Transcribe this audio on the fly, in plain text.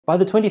By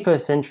the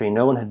 21st century,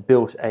 no one had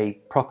built a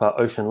proper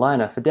ocean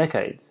liner for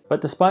decades, but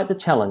despite the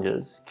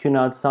challenges,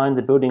 Cunard signed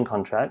the building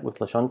contract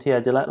with Le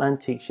Chantier de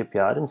l'Atlantique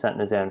shipyard in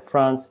Saint-Nazaire in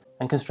France,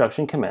 and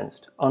construction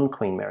commenced on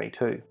Queen Mary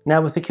 2.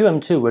 Now with the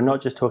QM2, we're not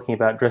just talking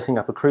about dressing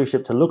up a cruise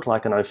ship to look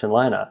like an ocean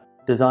liner.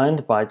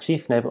 Designed by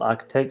Chief Naval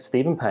Architect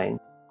Stephen Payne,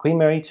 Queen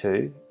Mary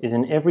 2 is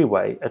in every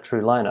way a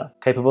true liner,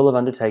 capable of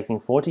undertaking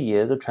 40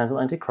 years of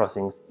transatlantic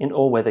crossings in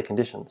all weather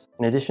conditions.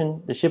 In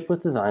addition, the ship was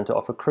designed to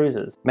offer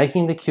cruises,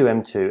 making the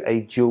QM2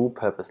 a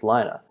dual-purpose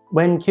liner.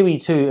 When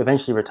QE2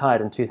 eventually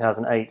retired in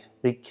 2008,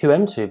 the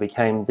QM2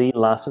 became the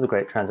last of the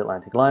great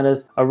transatlantic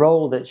liners, a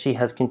role that she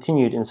has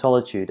continued in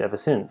solitude ever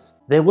since.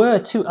 There were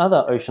two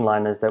other ocean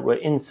liners that were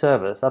in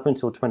service up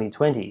until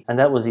 2020, and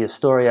that was the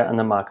Astoria and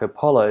the Marco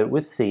Polo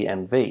with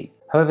CMV.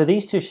 However,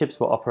 these two ships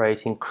were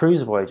operating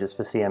cruise voyages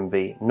for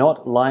CMV,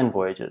 not line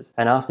voyages,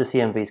 and after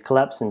CMV's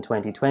collapse in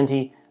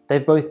 2020,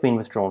 they've both been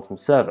withdrawn from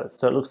service,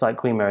 so it looks like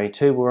Queen Mary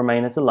 2 will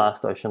remain as the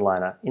last ocean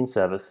liner in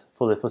service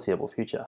for the foreseeable future.